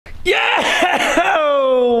Yeah!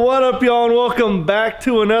 What up, y'all, and welcome back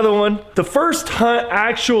to another one. The first hunt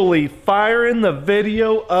actually firing the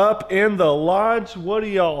video up in the lodge. What do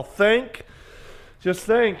y'all think? Just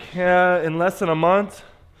think, in less than a month,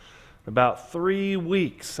 about 3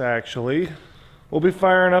 weeks actually, we'll be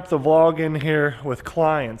firing up the vlog in here with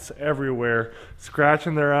clients everywhere,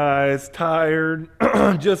 scratching their eyes, tired,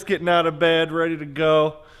 just getting out of bed, ready to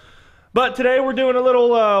go. But today we're doing a little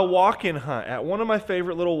walk-in hunt at one of my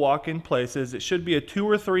favorite little walk-in places. It should be a 2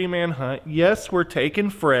 or 3 man hunt. Yes, we're taking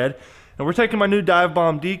Fred, and we're taking my new dive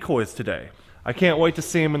bomb decoys today. I can't wait to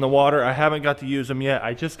see him in the water. I haven't got to use them yet.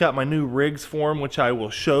 I just got my new rigs for him, which I will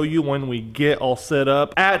show you when we get all set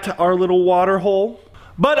up at our little water hole.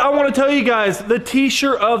 But I want to tell you guys, the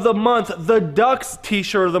t-shirt of the month, the DUX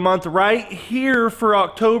t-shirt of the month right here for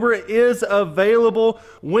October is available.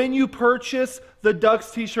 When you purchase the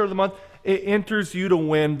DUX t-shirt of the month, it enters you to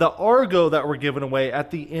win the Argo that we're giving away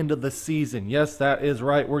at the end of the season. Yes, that is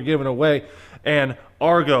right. We're giving away an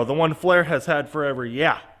Argo, the one Flair has had forever.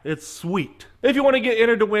 Yeah, it's sweet. If you want to get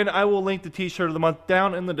entered to win, I will link the t-shirt of the month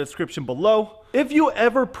down in the description below. If you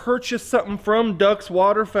ever purchase something from DUX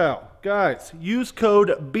Waterfowl, guys, use code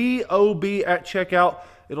BOB at checkout.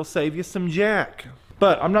 It'll save you some jack.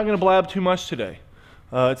 But I'm not going to blab too much today.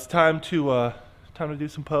 It's time to do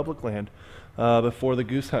some public land before the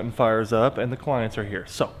goose hunting fires up and the clients are here.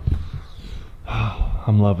 So,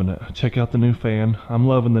 I'm loving it. Check out the new fan. I'm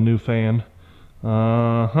loving the new fan.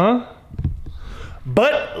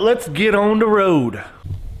 But let's get on the road.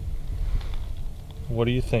 What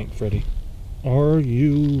do you think, Freddie? Are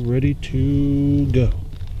you ready to go?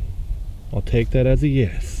 I'll take that as a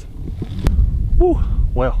yes. Whew.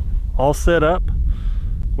 Well, all set up.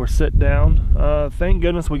 We're sitting down. Thank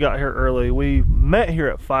goodness we got here early. We met here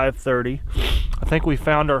at 5:30. I think we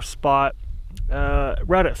found our spot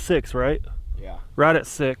right at 6, right? Yeah. Right at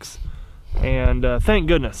 6. And thank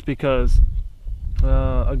goodness, because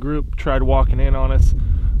a group tried walking in on us.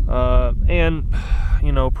 And,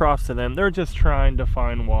 you know, props to them. They're just trying to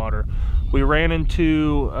find water. We ran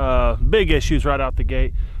into big issues right out the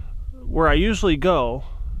gate. Where I usually go,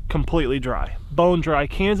 completely dry, bone dry.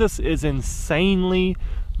 Kansas is insanely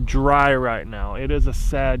dry right now. It is a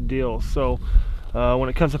sad deal. So when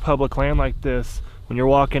it comes to public land like this, when you're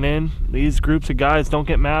walking in, these groups of guys, don't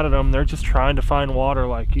get mad at them. They're just trying to find water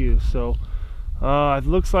like you. So it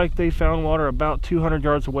looks like they found water about 200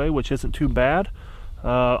 yards away, which isn't too bad.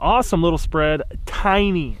 Awesome little spread,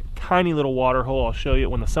 tiny little water hole. I'll show you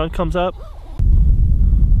it when the sun comes up.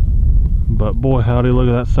 But boy, howdy, look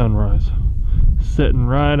at that sunrise. Sitting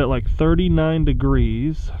right at like 39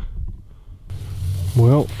 degrees.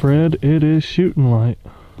 Well, Fred, it is shooting light.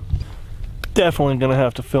 Definitely gonna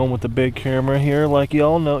have to film with the big camera here. Like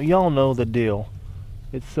y'all know the deal.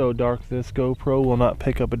 It's so dark this GoPro will not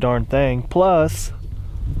pick up a darn thing. Plus,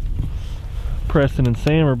 Preston and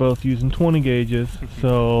Sam are both using 20 gauges.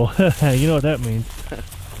 So, you know what that means.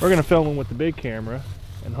 We're gonna film them with the big camera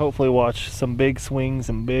and hopefully watch some big swings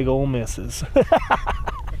and big ol' misses.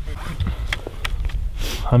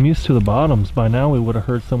 I'm used to the bottoms. By now we would have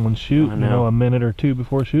heard someone shoot, you know, a minute or two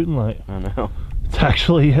before shooting light. I know. It's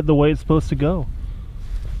actually the way it's supposed to go.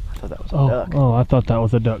 I thought that was a duck. Oh, I thought that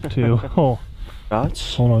was a duck too. Oh.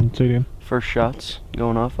 Shots. Hold on, see again. First shots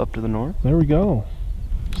going off up to the north. There we go.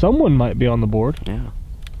 Someone might be on the board. Yeah.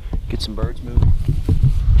 Get some birds moving.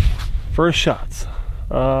 First shots.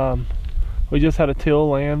 We just had a teal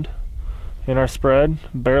land in our spread.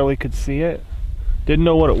 Barely could see it. Didn't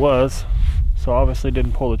know what it was, so obviously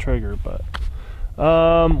didn't pull the trigger. But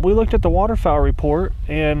we looked at the waterfowl report,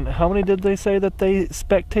 and how many did they say that they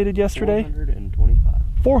spectated yesterday? 425.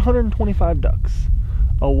 425 ducks.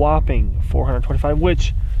 A whopping 425,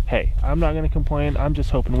 which, hey, I'm not going to complain. I'm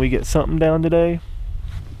just hoping we get something down today.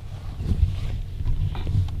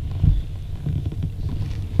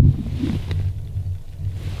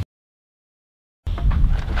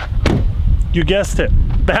 You guessed it,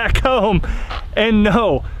 back home. And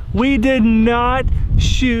no, we did not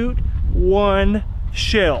shoot one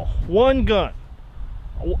shell, one gun.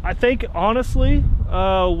 I think, honestly,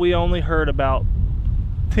 we only heard about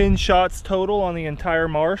 10 shots total on the entire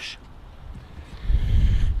marsh.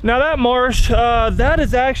 Now that marsh, that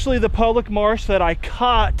is actually the public marsh that I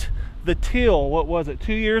caught the teal, what was it,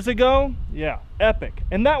 2 years ago? Yeah, epic.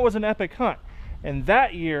 And that was an epic hunt. And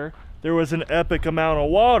that year, there was an epic amount of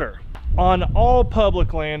water on all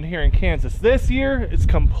public land here in Kansas. This year, it's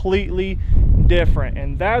completely different.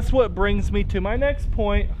 And that's what brings me to my next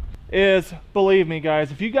point is, believe me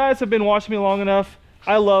guys, if you guys have been watching me long enough,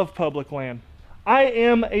 I love public land. I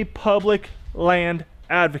am a public land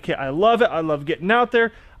advocate. I love it. I love getting out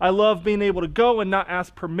there. I love being able to go and not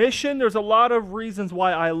ask permission. There's a lot of reasons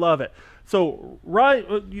why I love it. So right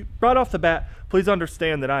off the bat, please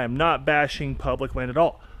understand that I am not bashing public land at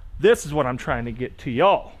all. This is what I'm trying to get to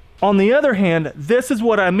y'all. On the other hand, this is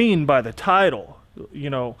what I mean by the title, you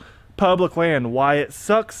know, public land, why it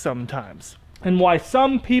sucks sometimes and why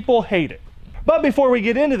some people hate it. But before we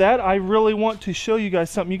get into that, I really want to show you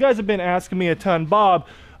guys something. You guys have been asking me a ton, Bob,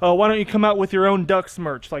 why don't you come out with your own DUX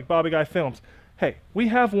merch like BobbyGuyFilms? Hey, we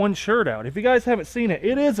have one shirt out. If you guys haven't seen it,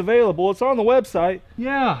 it is available. It's on the website.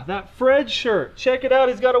 Yeah, that Fred shirt. Check it out.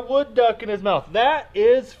 He's got a wood duck in his mouth. That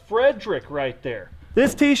is Frederick right there.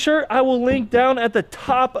 This t-shirt I will link down at the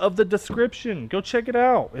top of the description. Go check it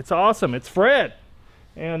out. It's awesome. It's Fred.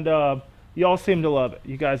 And y'all seem to love it.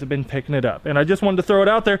 You guys have been picking it up. And I just wanted to throw it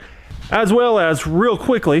out there. As well as, real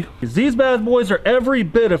quickly, these bad boys are every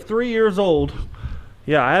bit of 3 years old.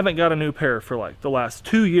 Yeah, I haven't got a new pair for like the last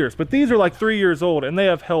 2 years. But these are like 3 years old and they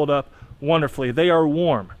have held up wonderfully. They are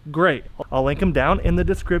warm. Great. I'll link them down in the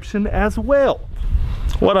description as well.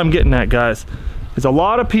 What I'm getting at, guys, is a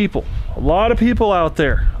lot of people out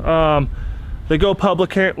there, they go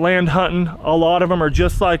public land hunting. A lot of them are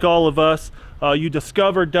just like all of us. You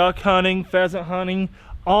discover duck hunting, pheasant hunting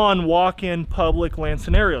on walk-in public land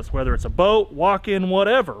scenarios, whether it's a boat, walk-in,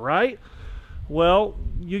 whatever, right? Well,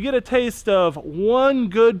 you get a taste of one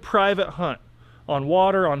good private hunt on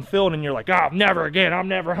water, on field, and you're like, oh, never again, I'm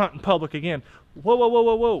never hunting public again. Whoa, whoa, whoa,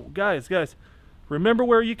 whoa, whoa, guys, remember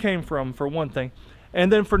where you came from, for one thing.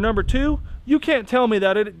 And then for number two, you can't tell me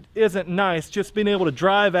that it isn't nice just being able to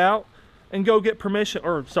drive out and go get permission,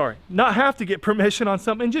 or sorry, not have to get permission on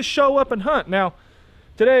something and just show up and hunt. Now,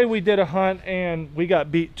 today we did a hunt and we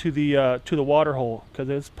got beat to the water hole because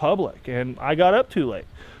it's public and I got up too late.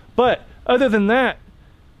 But other than that,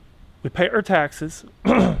 we pay our taxes.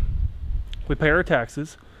 We pay our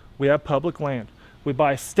taxes. We have public land. We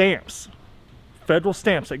buy stamps, federal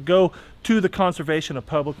stamps that go to the conservation of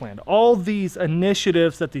public land. All these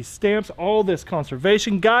initiatives that these stamps, all this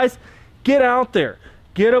conservation, guys, get out there,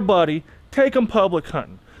 get a buddy, take them public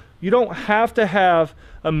hunting. You don't have to have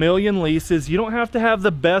a million leases. You don't have to have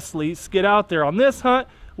the best lease. Get out there. On this hunt,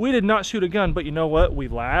 we did not shoot a gun, but you know what? We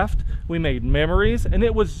laughed, we made memories, and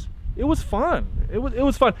it was fun. It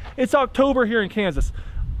was fun. It's October here in Kansas.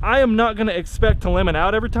 I am not going to expect to limit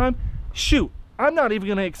out every time. Shoot, I'm not even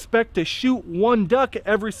going to expect to shoot one duck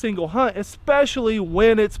every single hunt, especially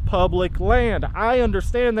when it's public land. I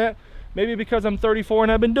understand that, maybe because I'm 34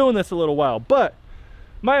 and I've been doing this a little while, but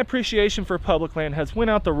my appreciation for public land has went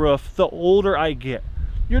out the roof the older I get.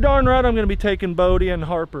 You're darn right I'm going to be taking Bodie and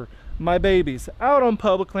Harper, my babies, out on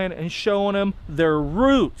public land and showing them their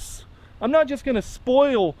roots. I'm not just going to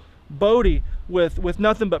spoil Bodie with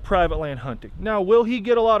nothing but private land hunting. Now, will he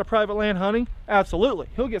get a lot of private land hunting? Absolutely.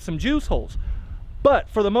 He'll get some juice holes. But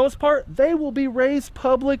for the most part, they will be raised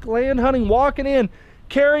public land hunting, walking in,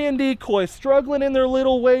 carrying decoys, struggling in their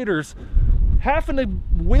little waders, having to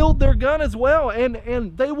wield their gun as well,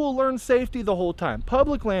 and they will learn safety the whole time.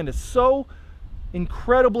 Public land is so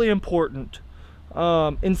incredibly important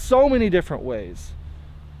in so many different ways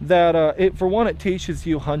that for one, it teaches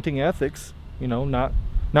you hunting ethics, you know, not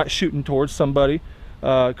shooting towards somebody,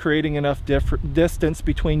 creating enough distance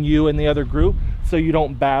between you and the other group so you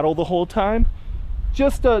don't battle the whole time.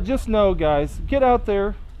 Just know, guys, get out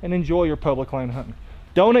there and enjoy your public land hunting.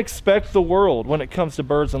 Don't expect the world when it comes to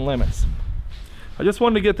birds and limits. I just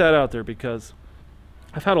wanted to get that out there because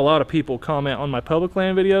I've had a lot of people comment on my public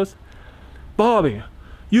land videos. Bobby,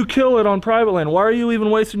 you kill it on private land. Why are you even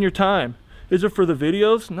wasting your time? Is it for the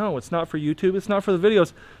videos? No, it's not for YouTube. It's not for the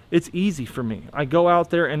videos. It's easy for me. I go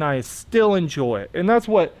out there and I still enjoy it. And that's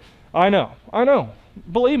what I know.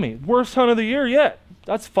 Believe me, worst hunt of the year yet.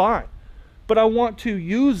 That's fine. But I want to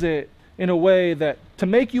use it in a way that to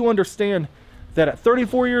make you understand that at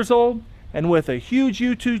 34 years old and with a huge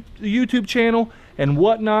YouTube channel and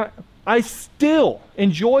whatnot, I still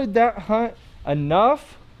enjoyed that hunt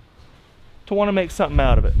enough to want to make something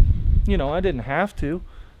out of it. You know, I didn't have to,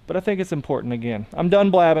 but I think it's important. Again, I'm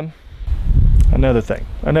done blabbing. Another thing.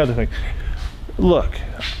 Look,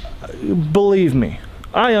 believe me,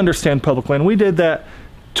 I understand public land. We did that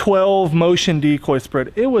 12 motion decoy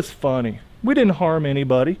spread. It was funny. We didn't harm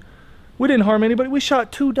anybody. We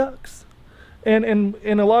shot 2 ducks, and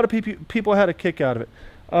a lot of people had a kick out of it.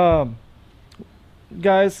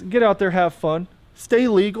 Guys, get out there, have fun, stay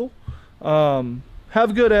legal,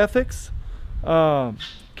 have good ethics,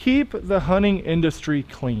 keep the hunting industry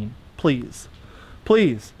clean, please.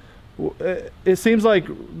 It seems like,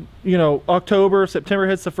 you know, October, September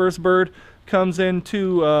hits, the first bird comes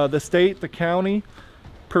into the state, the county.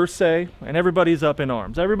 per se, and everybody's up in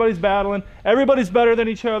arms. Everybody's battling. Everybody's better than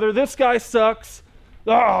each other. This guy sucks.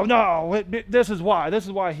 Oh no, this is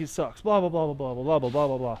why he sucks. Blah blah blah blah blah blah blah blah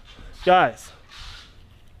blah blah. Guys,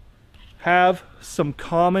 have some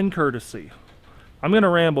common courtesy. I'm gonna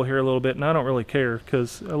ramble here a little bit, and I don't really care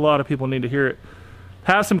because a lot of people need to hear it.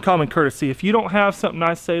 Have some common courtesy. If you don't have something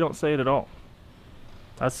nice to say, don't say it at all.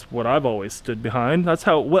 That's what I've always stood behind. That's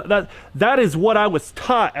how that is what I was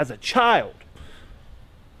taught as a child.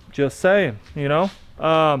 Just saying, you know.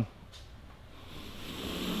 I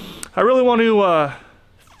really want to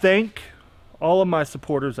thank all of my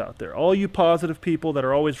supporters out there, all you positive people that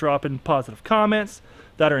are always dropping positive comments,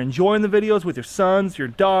 that are enjoying the videos with your sons, your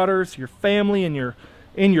daughters, your family, and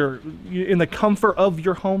in the comfort of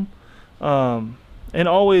your home, and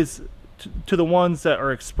always to the ones that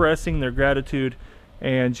are expressing their gratitude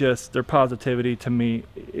and just their positivity to me.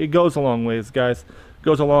 It goes a long ways, guys. It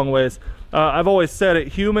goes a long ways. I've always said it.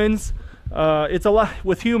 Humans, it's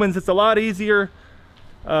a lot easier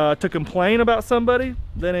to complain about somebody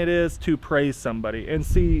than it is to praise somebody and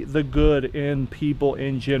see the good in people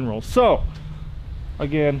in general. So,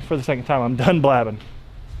 again, for the second time, I'm done blabbing.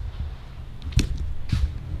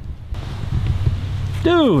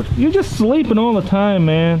 Dude, you're just sleeping all the time,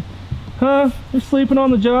 man. Huh? You're sleeping on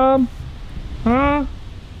the job? Huh?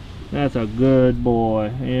 That's a good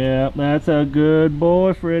boy. Yep, that's a good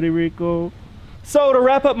boy, Freddy Rico. So to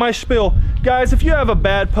wrap up my spiel, guys, if you have a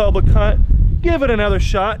bad public hunt, give it another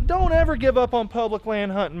shot. Don't ever give up on public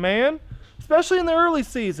land hunting, man. Especially in the early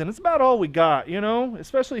season. It's about all we got, you know?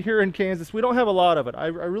 Especially here in Kansas. We don't have a lot of it. I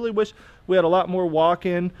really wish we had a lot more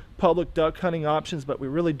walk-in public duck hunting options, but we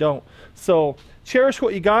really don't. So cherish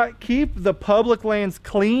what you got. Keep the public lands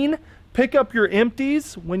clean. Pick up your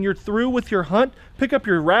empties when you're through with your hunt. Pick up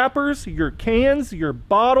your wrappers, your cans, your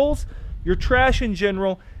bottles, your trash in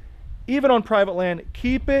general. Even on private land,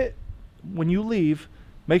 keep it when you leave.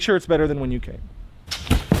 Make sure it's better than when you came.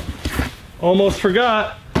 Almost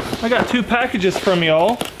forgot. I got 2 packages from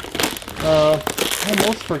y'all.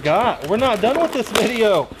 Almost forgot. We're not done with this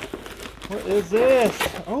video. What is this?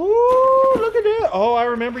 Oh, look at it. Oh, I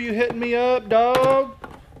remember you hitting me up, dog.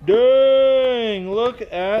 Dang, look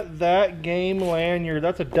at that game lanyard.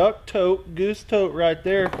 That's a duck tote, goose tote right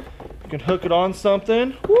there. You can hook it on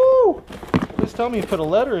something. Woo! Please tell me you put a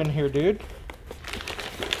letter in here, dude.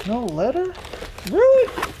 No letter? Really?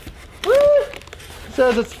 Really? It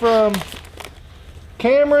says it's from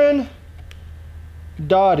Cameron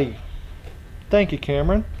Dottie. Thank you,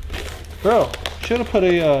 Cameron. Bro, should have put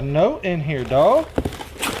a note in here, dog.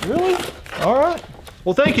 Really? All right.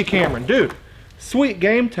 Well, thank you, Cameron. Dude, sweet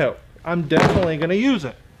game tote. I'm definitely going to use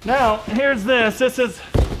it. Now, here's this. This is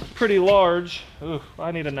pretty large. Ooh,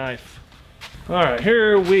 I need a knife. All right,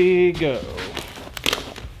 here we go.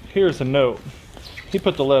 Here's a note. He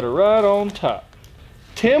put the letter right on top.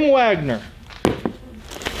 Tim Wagner.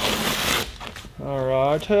 All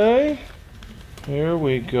right, here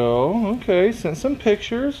we go. Okay, sent some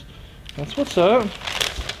pictures. That's what's up.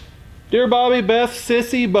 Dear Bobby, Beth,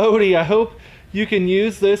 Sissy, Bodie, I hope you can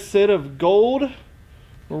use this set of gold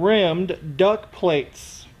rimmed duck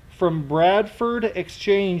plates from Bradford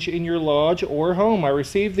Exchange in your lodge or home. I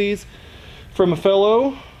received these from a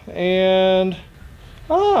fellow and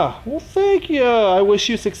well, thank you. I wish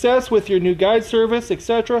you success with your new guide service,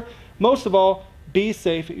 etc. Most of all, be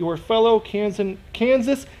safe, your fellow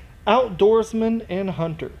Kansas outdoorsman and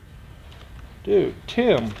hunter. Dude,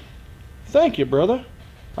 Tim, thank you, brother.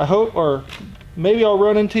 I hope, or maybe I'll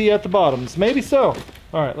run into you at the bottoms. Maybe so.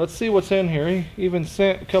 All right, let's see what's in here. He even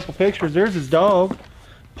sent a couple pictures. There's his dog,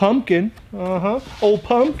 Pumpkin. Old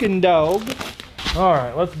Pumpkin dog. All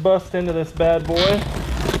right, let's bust into this bad boy.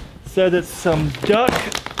 Said it's some duck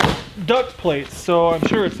plates, so I'm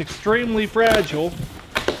sure it's extremely fragile.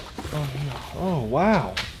 Oh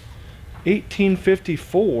wow,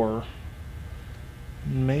 1854,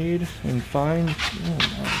 made in fine. Oh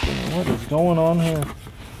my God, what is going on here?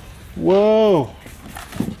 Whoa,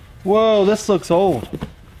 whoa, this looks old.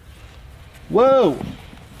 Whoa,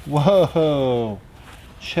 whoa,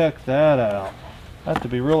 check that out. I have to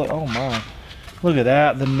be really, oh my, look at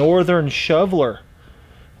that, the Northern Shoveler.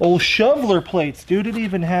 Old Shoveler plates, dude. It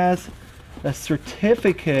even has a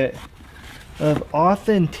certificate of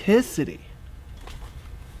authenticity.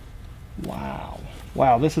 Wow.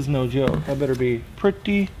 Wow, this is no joke. I better be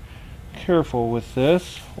pretty careful with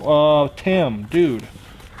this. Tim, dude,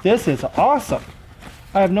 this is awesome.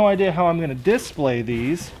 I have no idea how I'm going to display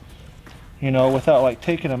these, you know, without like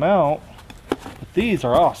taking them out. But these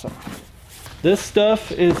are awesome. This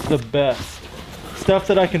stuff is the best. Stuff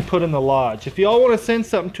that I can put in the lodge. If y'all want to send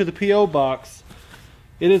something to the P.O. box,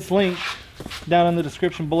 it is linked down in the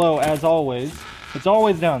description below, as always. It's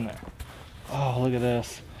always down there. Oh, look at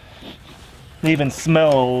this. They even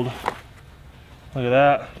smelled. Look at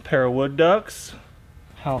that. Pair of wood ducks.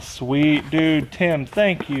 How sweet, dude. Tim,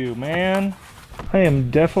 thank you, man. I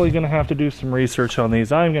am definitely going to have to do some research on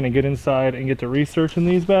these. I'm going to get inside and get to researching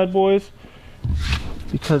these bad boys,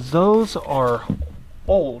 because those are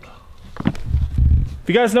old. If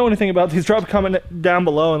you guys know anything about these, drop a comment down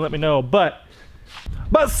below and let me know. But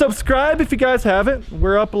subscribe if you guys haven't.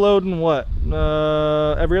 We're uploading what?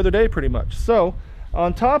 Every other day pretty much. So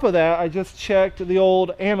on top of that, I just checked the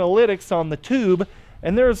old analytics on the tube,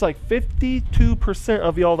 and there's like 52%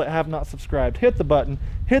 of y'all that have not subscribed. Hit the button,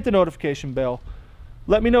 hit the notification bell.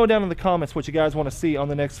 Let me know down in the comments what you guys want to see on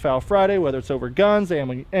the next Foul Friday, whether it's over guns,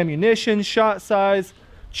 ammunition, shot size,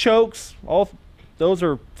 chokes. All those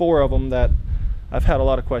are 4 of them that I've had a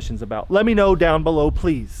lot of questions about. Let me know down below,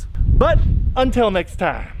 please. But until next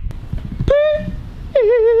time.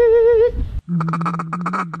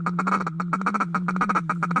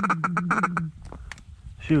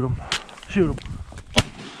 Shoot him. Shoot him.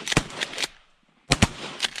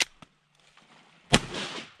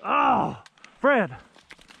 Oh, Fred,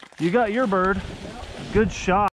 you got your bird. Good shot.